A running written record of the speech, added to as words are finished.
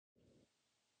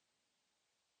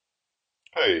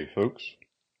Hey, folks.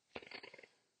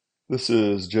 This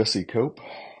is Jesse Cope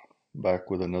back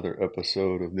with another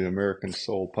episode of the American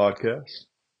Soul Podcast.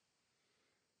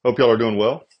 Hope y'all are doing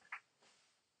well,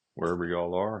 wherever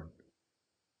y'all are,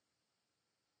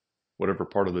 whatever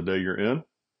part of the day you're in.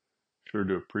 Sure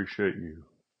do appreciate you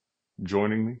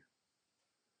joining me,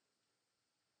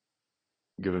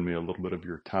 giving me a little bit of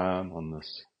your time on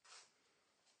this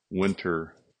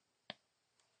winter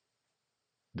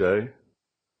day,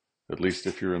 at least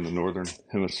if you're in the Northern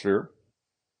Hemisphere,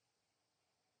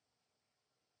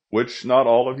 which not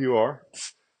all of you are.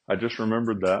 I just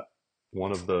remembered that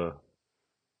one of the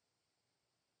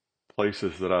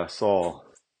places that I saw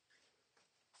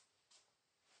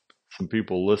some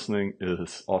people listening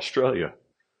is Australia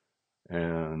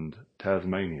and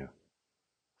Tasmania.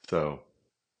 So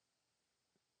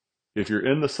if you're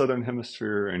in the Southern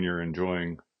Hemisphere and you're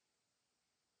enjoying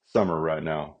summer right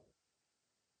now,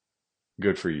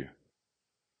 good for you.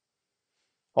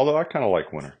 Although I kind of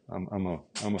like winter.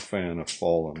 I'm a fan of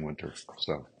fall and winter.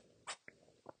 So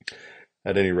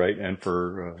at any rate, and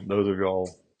for those of y'all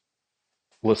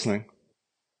listening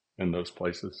in those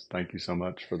places, thank you so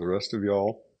much. For the rest of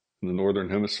y'all in the Northern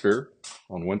Hemisphere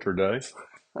on winter day,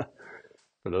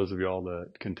 for those of y'all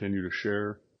that continue to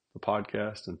share the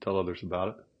podcast and tell others about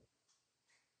it,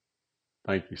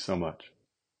 thank you so much.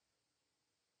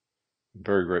 I'm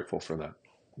very grateful for that.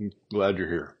 I'm glad you're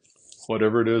here.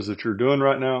 Whatever it is that you're doing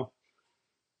right now,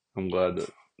 I'm glad that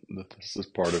this is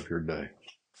part of your day.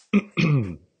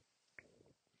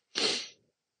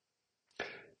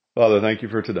 Father, thank you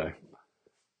for today.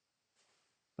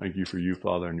 Thank you for you,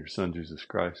 Father, and your Son, Jesus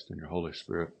Christ, and your Holy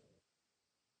Spirit.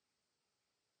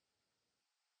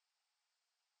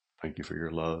 Thank you for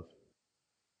your love,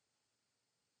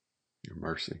 your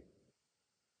mercy,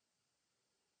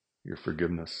 your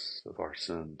forgiveness of our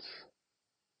sins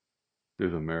through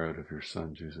the merit of your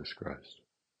Son, Jesus Christ.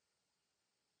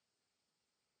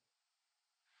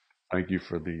 Thank you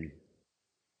for the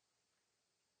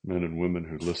men and women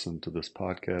who listen to this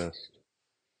podcast,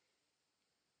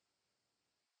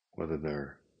 whether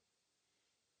they're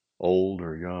old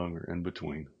or young or in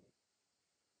between.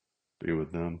 Be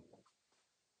with them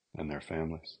and their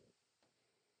families.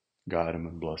 Guide them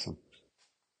and bless them.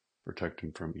 Protect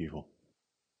them from evil.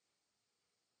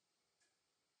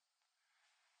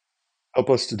 Help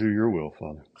us to do your will,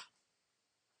 Father.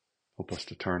 Help us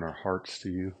to turn our hearts to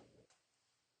you,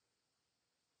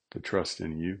 to trust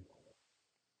in you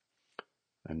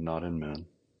and not in men,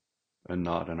 and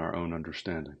not in our own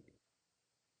understanding.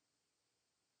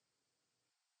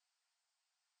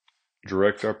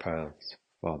 Direct our paths,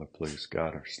 Father, please.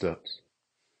 Guide our steps.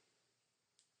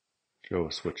 Show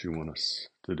us what you want us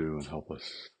to do and help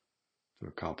us to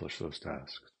accomplish those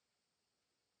tasks.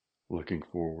 Looking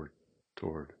forward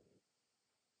toward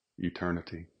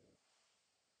eternity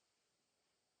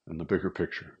and the bigger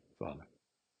picture, Father.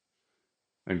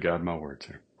 And guide my words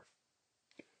here.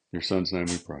 In your Son's name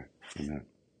we pray. Amen.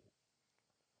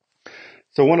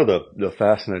 So one of the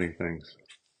fascinating things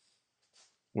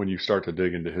when you start to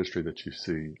dig into history that you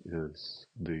see is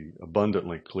the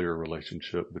abundantly clear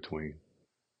relationship between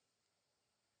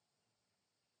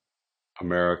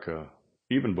America,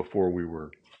 even before we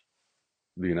were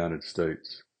the United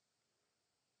States,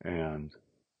 and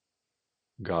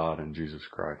God and Jesus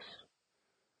Christ.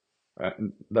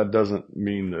 That doesn't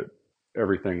mean that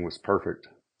everything was perfect,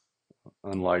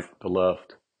 unlike the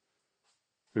left,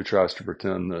 who tries to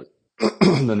pretend that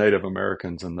the Native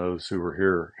Americans and those who were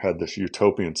here had this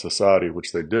utopian society,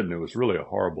 which they didn't. It was really a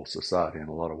horrible society in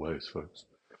a lot of ways, folks.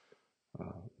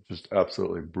 Just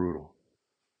absolutely brutal,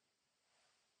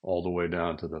 all the way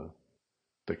down to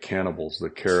the cannibals, the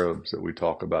Caribs that we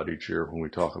talk about each year when we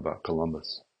talk about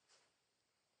Columbus.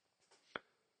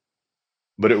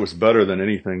 But it was better than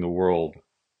anything the world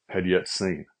had yet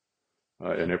seen.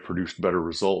 And it produced better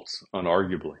results,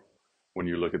 unarguably, when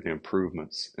you look at the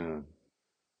improvements in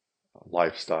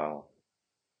lifestyle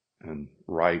and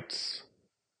rights,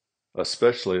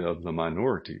 especially of the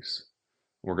minorities.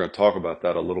 We're going to talk about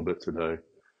that a little bit today.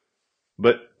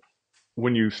 But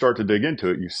when you start to dig into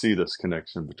it, you see this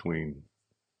connection between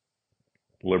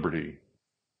liberty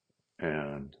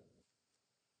and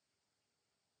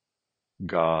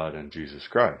God and Jesus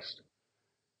Christ.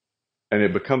 And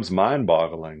it becomes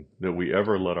mind-boggling that we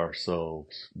ever let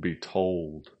ourselves be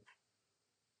told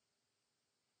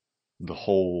the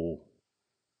whole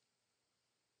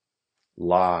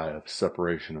lie of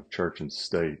separation of church and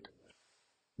state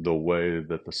the way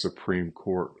that the Supreme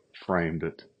Court framed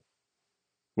it,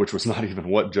 which was not even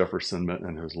what Jefferson meant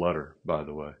in his letter, by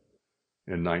the way,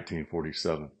 in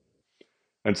 1947.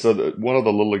 And so one of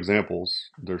the little examples,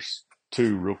 there's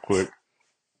two real quick.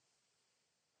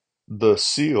 the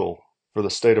seal for the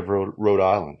state of Rhode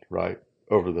Island, right,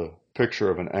 over the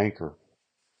picture of an anchor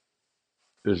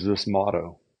is this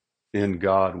motto: "In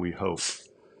God we hope."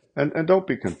 And don't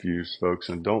be confused, folks,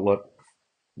 and don't let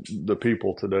the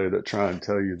people today that try and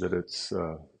tell you that it's,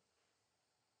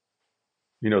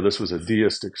 this was a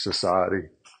deistic society,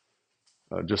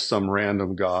 just some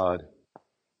random God,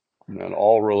 and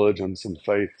all religions and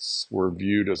faiths were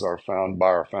viewed as by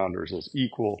our founders as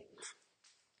equal.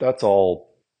 That's all.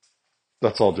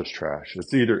 That's all just trash.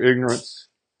 It's either ignorance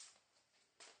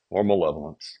or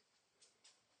malevolence.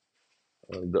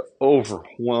 The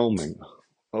overwhelming,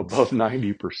 above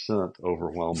 90%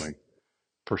 overwhelming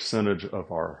percentage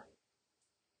of our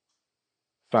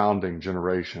founding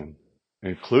generation,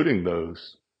 including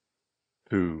those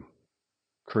who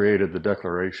created the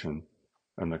Declaration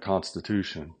and the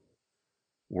Constitution,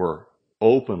 were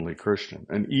openly Christian.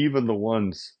 And even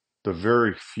the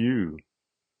very few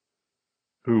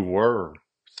who were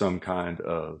some kind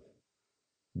of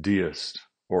deist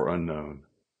or unknown,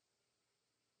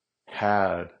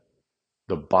 had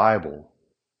the Bible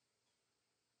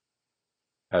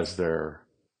as their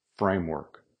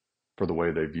framework for the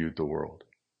way they viewed the world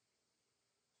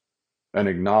and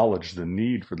acknowledged the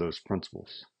need for those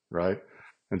principles, right?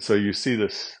 And so you see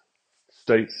this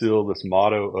state seal, this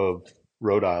motto of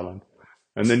Rhode Island.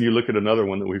 And then you look at another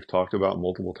one that we've talked about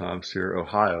multiple times here,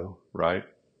 Ohio, right?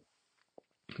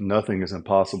 Nothing is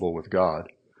impossible with God.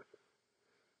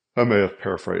 I may have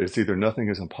paraphrased. It's either nothing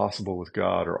is impossible with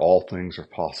God or all things are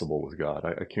possible with God.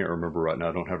 I can't remember right now.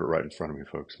 I don't have it right in front of me,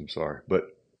 folks. I'm sorry. But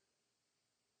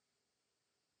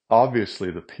obviously,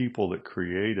 the people that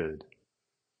created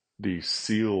these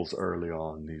seals early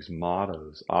on, these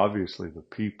mottos, obviously the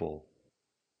people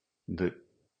that,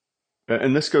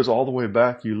 and this goes all the way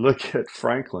back. You look at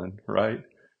Franklin, right?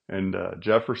 And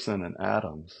Jefferson and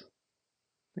Adams.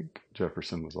 I think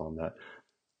Jefferson was on that.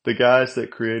 The guys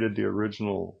that created the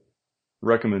original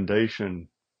recommendation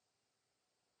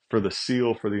for the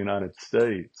seal for the United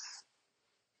States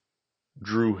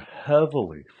drew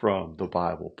heavily from the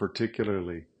Bible,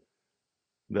 particularly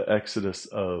the exodus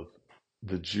of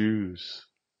the Jews,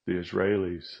 the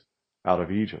Israelis, out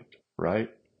of Egypt, right?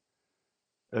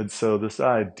 And so this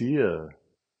idea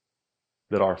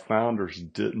that our founders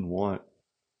didn't want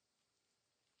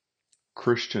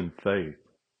Christian faith,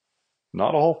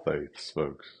 not all faiths,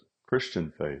 folks,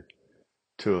 Christian faith,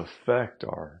 to affect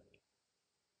our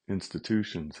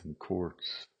institutions and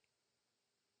courts,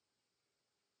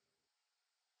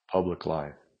 public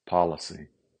life, policy,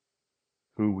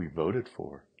 who we voted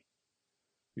for.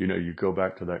 You go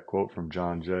back to that quote from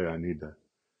John Jay. I need to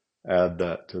add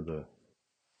that to the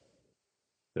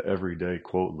everyday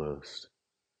quote list,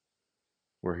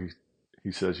 where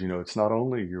he says, it's not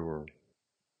only your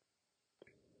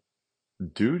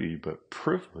duty but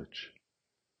privilege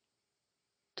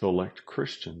to elect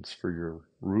Christians for your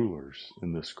rulers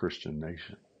in this Christian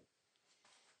nation.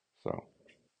 So,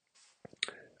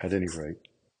 at any rate,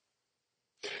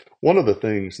 one of the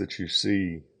things that you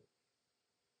see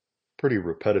pretty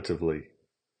repetitively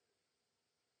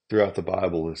throughout the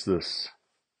Bible is this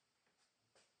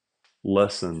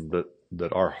lesson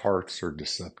that our hearts are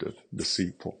deceptive,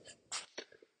 deceitful.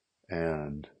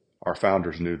 And our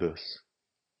founders knew this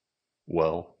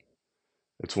well.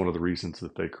 It's one of the reasons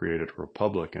that they created a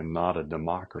republic and not a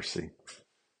democracy.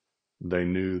 They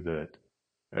knew that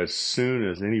as soon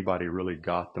as anybody really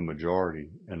got the majority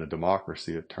in a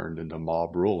democracy, it turned into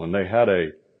mob rule. And they had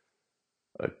a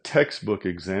textbook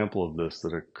example of this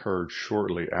that occurred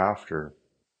shortly after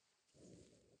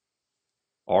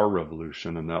our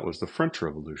revolution, and that was the French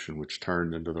Revolution, which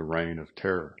turned into the Reign of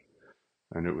Terror.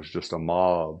 And it was just a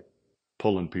mob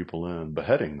pulling people in,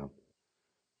 beheading them,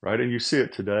 right? And you see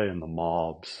it today in the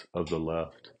mobs of the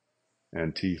left,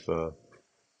 Antifa.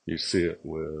 You see it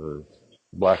with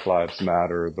Black Lives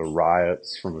Matter, the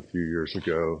riots from a few years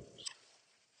ago.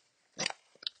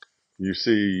 You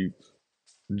see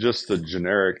just the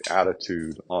generic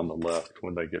attitude on the left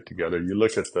when they get together. You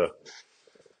look at the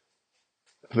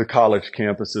college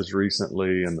campuses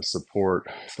recently and the support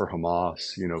for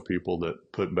Hamas, people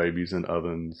that put babies in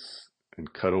ovens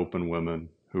and cut open women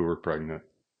who were pregnant,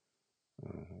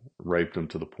 raped them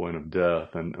to the point of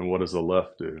death. And what does the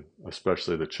left do?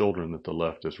 Especially the children that the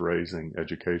left is raising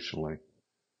educationally.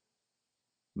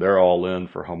 They're all in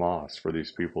for Hamas, for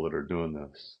these people that are doing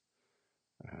this.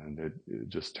 And it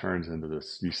just turns into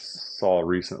this. You saw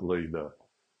recently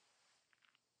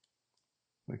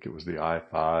I think it was the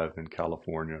I-5 in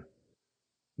California.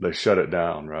 They shut it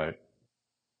down, right?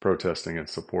 Protesting in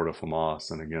support of Hamas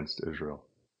and against Israel.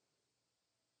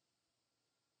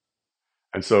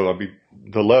 And so,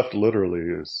 the left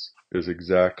literally is is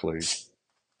exactly,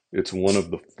 it's one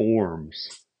of the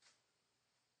forms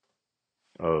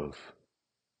of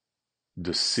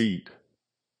deceit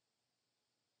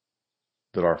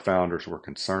that our founders were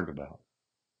concerned about.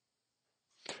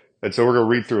 And so we're going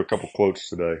to read through a couple quotes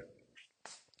today.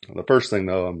 The first thing,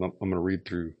 though, I'm going to read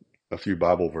through a few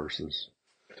Bible verses.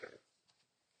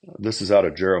 This is out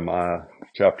of Jeremiah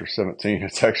chapter 17.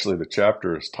 It's actually, the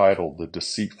chapter is titled The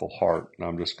Deceitful Heart. And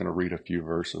I'm just going to read a few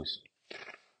verses.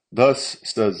 Thus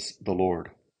says the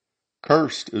Lord,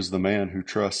 cursed is the man who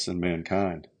trusts in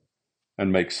mankind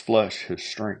and makes flesh his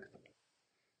strength,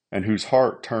 and whose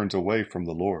heart turns away from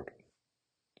the Lord.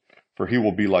 For he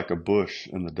will be like a bush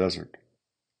in the desert,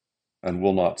 and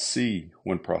will not see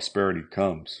when prosperity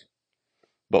comes,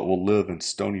 but will live in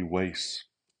stony wastes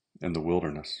in the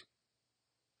wilderness,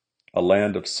 a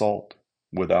land of salt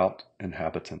without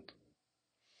inhabitant.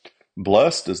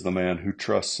 Blessed is the man who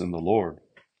trusts in the Lord,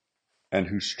 and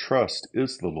whose trust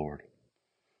is the Lord,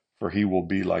 for he will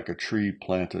be like a tree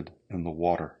planted in the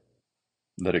water,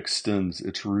 that extends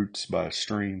its roots by a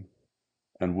stream,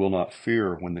 and will not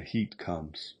fear when the heat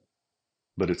comes,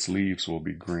 but its leaves will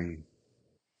be green.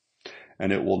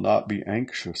 And it will not be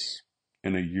anxious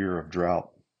in a year of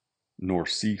drought, nor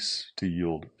cease to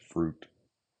yield fruit.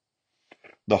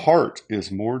 The heart is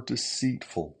more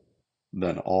deceitful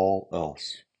than all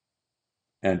else,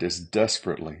 and is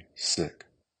desperately sick.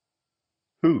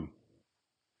 Who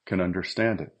can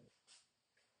understand it?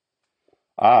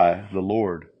 I, the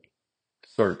Lord,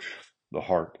 search the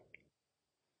heart.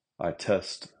 I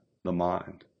test the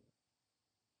mind,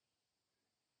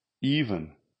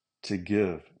 even to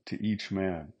give to each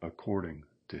man according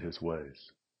to his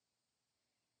ways,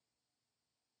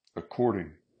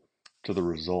 according to the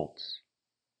results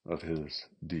of his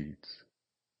deeds.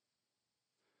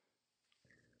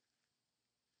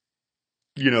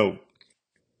 You know,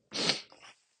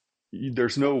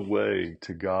 there's no way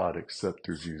to God except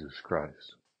through Jesus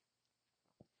Christ.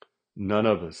 None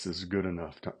of us is good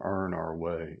enough to earn our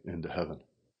way into heaven,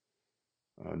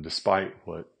 despite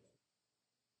what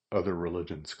other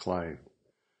religions claim.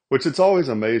 Which, it's always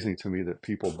amazing to me that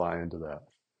people buy into that.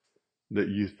 That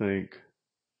you think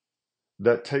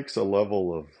that takes a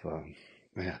level of,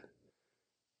 man,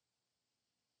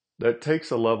 that takes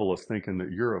a level of thinking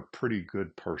that you're a pretty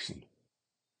good person.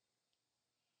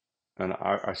 And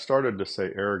I started to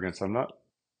say arrogance. I'm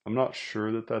not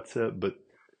sure that that's it, but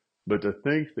to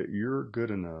think that you're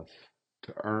good enough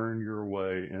to earn your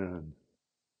way in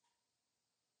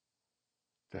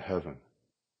to heaven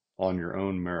on your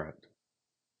own merit.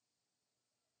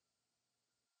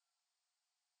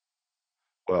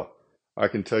 Well, I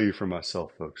can tell you for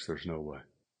myself, folks, there's no way.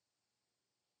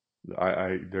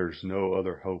 There's no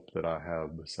other hope that I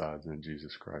have besides in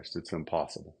Jesus Christ. It's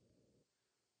impossible.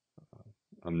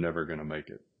 I'm never going to make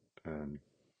it. And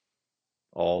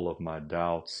all of my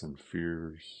doubts and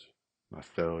fears, my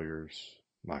failures,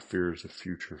 my fears of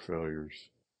future failures,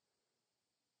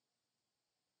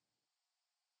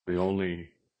 the only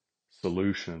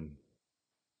solution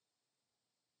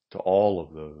to all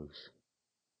of those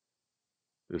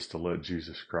is to let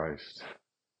Jesus Christ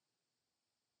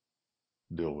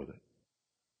deal with it.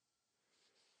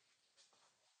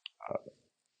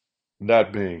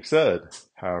 That being said,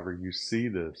 however you see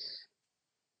this,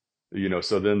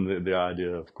 so then the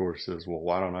idea, of course, is, well,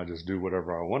 why don't I just do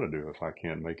whatever I want to do? If I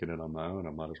can't make it in on my own, I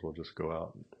might as well just go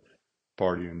out and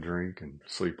party and drink and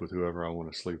sleep with whoever I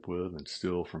want to sleep with and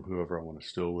steal from whoever I want to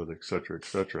steal with, etc.,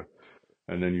 etc.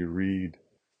 And then you read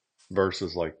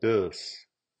verses like this,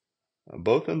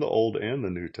 both in the Old and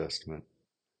the New Testament,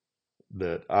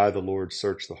 that I, the Lord,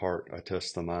 search the heart, I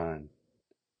test the mind,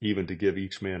 even to give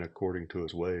each man according to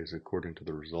his ways, according to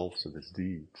the results of his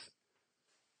deeds.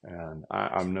 And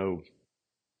I'm no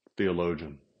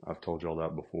theologian. I've told y'all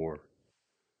that before.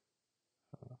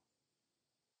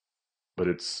 But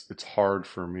it's hard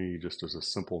for me, just as a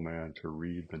simple man, to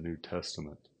read the New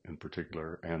Testament in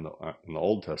particular, and the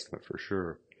Old Testament for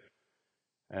sure,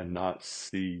 and not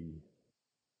see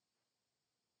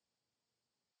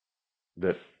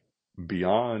that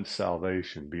beyond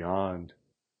salvation, beyond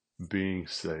being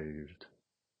saved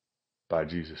by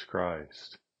Jesus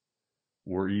Christ,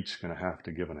 we're each going to have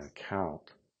to give an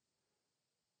account.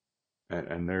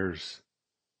 And there's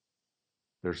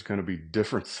going to be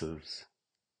differences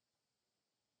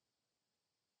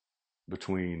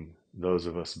between those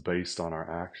of us based on our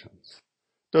actions.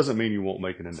 Doesn't mean you won't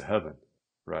make it into heaven,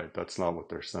 right? That's not what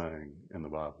they're saying in the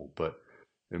Bible, but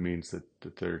it means that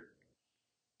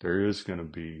there is going to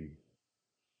be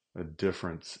a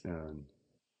difference in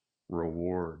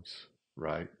rewards,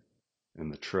 right?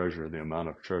 And the amount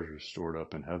of treasure stored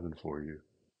up in heaven for you.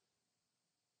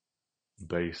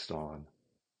 based on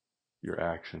your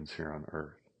actions here on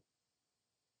earth.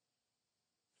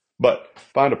 But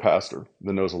find a pastor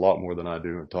that knows a lot more than I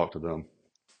do and talk to them.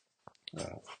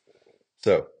 Uh,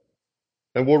 so,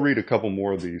 and we'll read a couple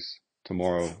more of these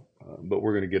tomorrow, but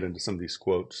we're going to get into some of these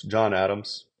quotes. John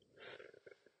Adams,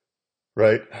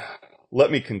 right?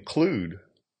 Let me conclude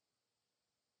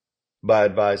by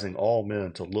advising all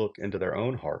men to look into their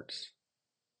own hearts,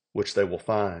 which they will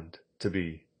find to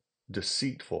be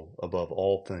deceitful above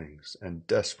all things and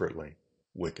desperately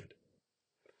wicked.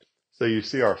 So you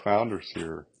see our founders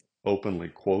here openly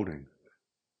quoting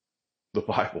the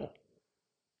Bible,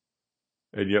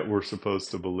 and yet we're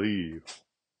supposed to believe,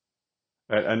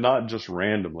 and not just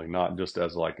randomly, not just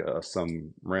as like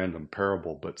some random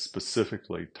parable, but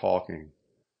specifically talking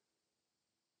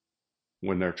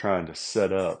when they're trying to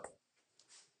set up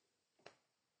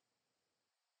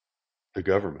the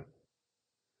government.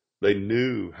 They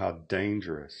knew how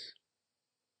dangerous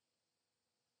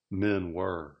men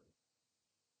were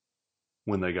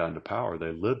when they got into power.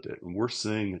 They lived it. And we're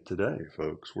seeing it today,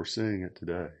 folks. We're seeing it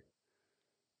today.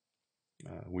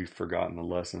 We've forgotten the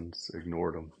lessons,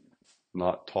 ignored them,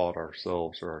 not taught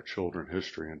ourselves or our children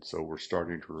history. And so we're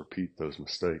starting to repeat those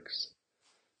mistakes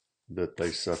that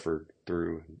they suffered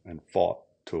through and fought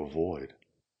to avoid.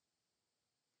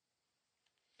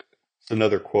 It's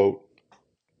another quote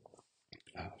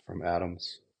from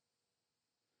Adams.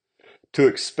 To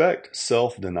expect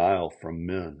self-denial from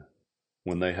men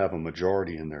when they have a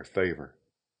majority in their favor,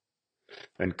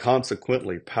 and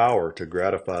consequently power to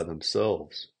gratify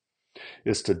themselves,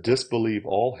 is to disbelieve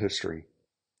all history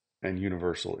and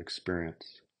universal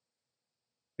experience.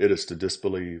 It is to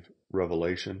disbelieve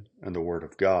revelation and the Word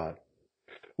of God,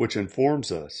 which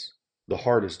informs us the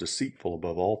heart is deceitful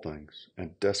above all things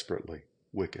and desperately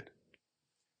wicked.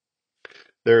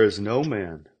 There is no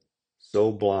man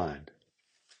so blind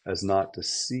as not to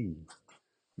see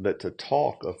that to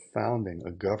talk of founding a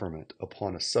government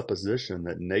upon a supposition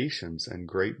that nations and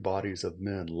great bodies of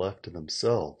men left to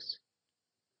themselves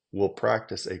will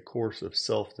practice a course of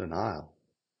self-denial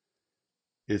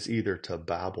is either to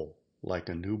babble like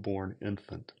a newborn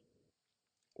infant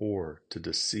or to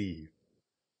deceive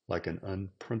like an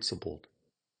unprincipled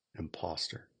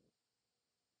impostor.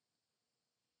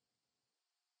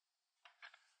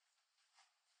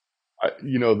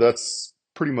 That's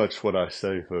pretty much what I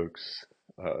say, folks,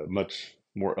 much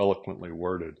more eloquently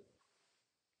worded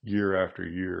year after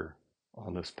year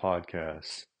on this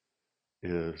podcast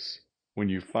is when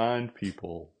you find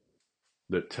people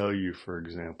that tell you, for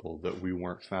example, that we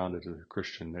weren't founded as a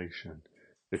Christian nation,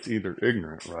 it's either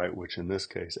ignorant, right, which in this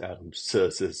case Adam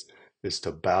says is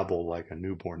to babble like a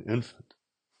newborn infant,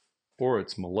 or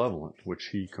it's malevolent, which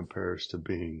he compares to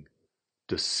being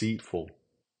deceitful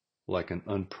like an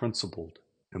unprincipled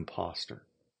impostor.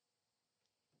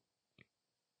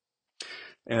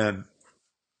 And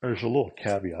there's a little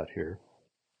caveat here.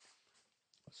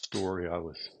 A story I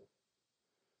was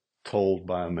told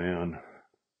by a man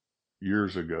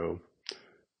years ago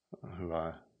who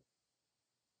I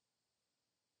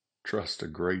trust a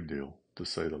great deal, to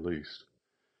say the least.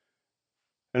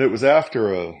 And it was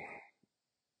after an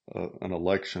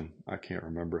election. I can't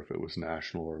remember if it was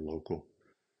national or local.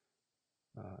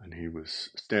 And he was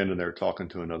standing there talking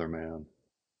to another man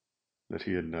that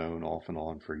he had known off and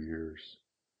on for years.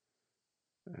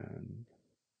 And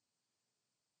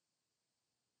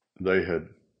they had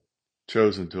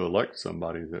chosen to elect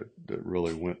somebody that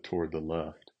really went toward the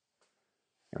left.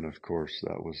 And of course,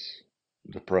 that was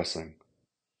depressing,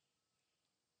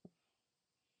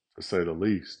 to say the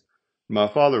least. My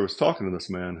father was talking to this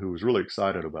man who was really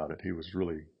excited about it. He was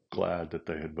really glad that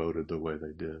they had voted the way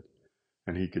they did.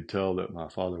 And he could tell that my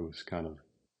father was kind of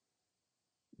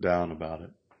down about it.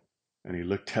 And he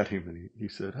looked at him and he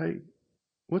said, "Hey,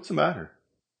 what's the matter?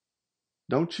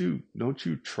 Don't you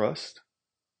trust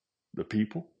the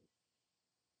people?"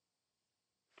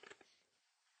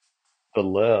 The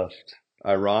left,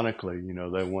 ironically,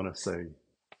 they want to say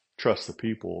trust the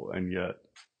people and yet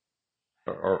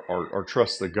or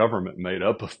trust the government made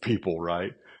up of people,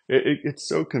 right? It's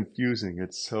so confusing.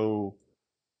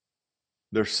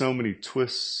 There's so many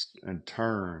twists and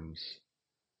turns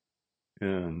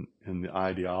in the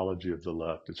ideology of the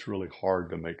left. It's really hard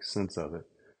to make sense of it.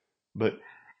 But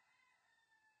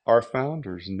our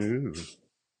founders knew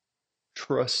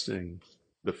trusting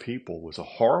the people was a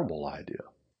horrible idea.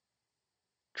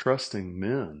 Trusting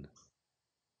men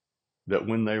that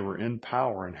when they were in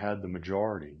power and had the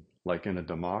majority, like in a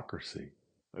democracy,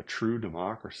 a true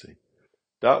democracy,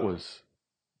 that was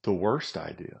the worst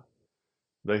idea.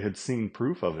 They had seen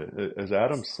proof of it. As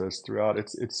Adam says throughout,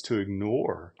 it's to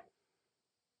ignore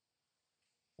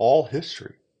all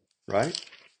history, right?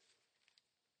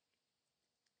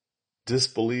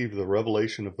 Disbelieve the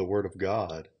revelation of the Word of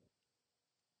God,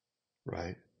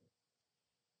 right?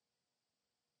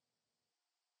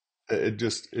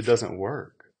 It doesn't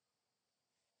work.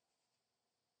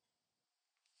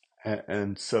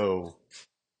 And so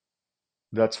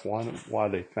that's why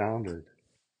they founded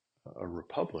a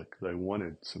republic. They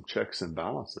wanted some checks and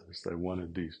balances. They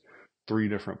wanted these three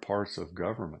different parts of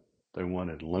government. They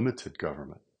wanted limited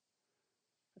government,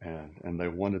 and they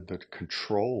wanted the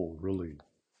control really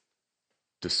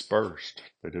dispersed.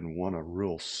 They didn't want a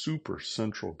real super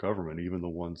central government, even the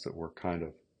ones that were kind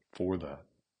of for that.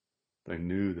 They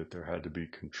knew that there had to be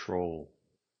control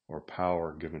or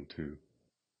power given to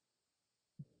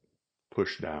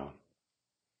push down.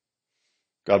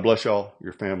 God bless y'all,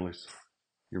 your families,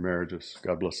 your marriages.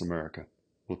 God bless America.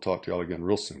 We'll talk to y'all again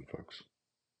real soon, folks.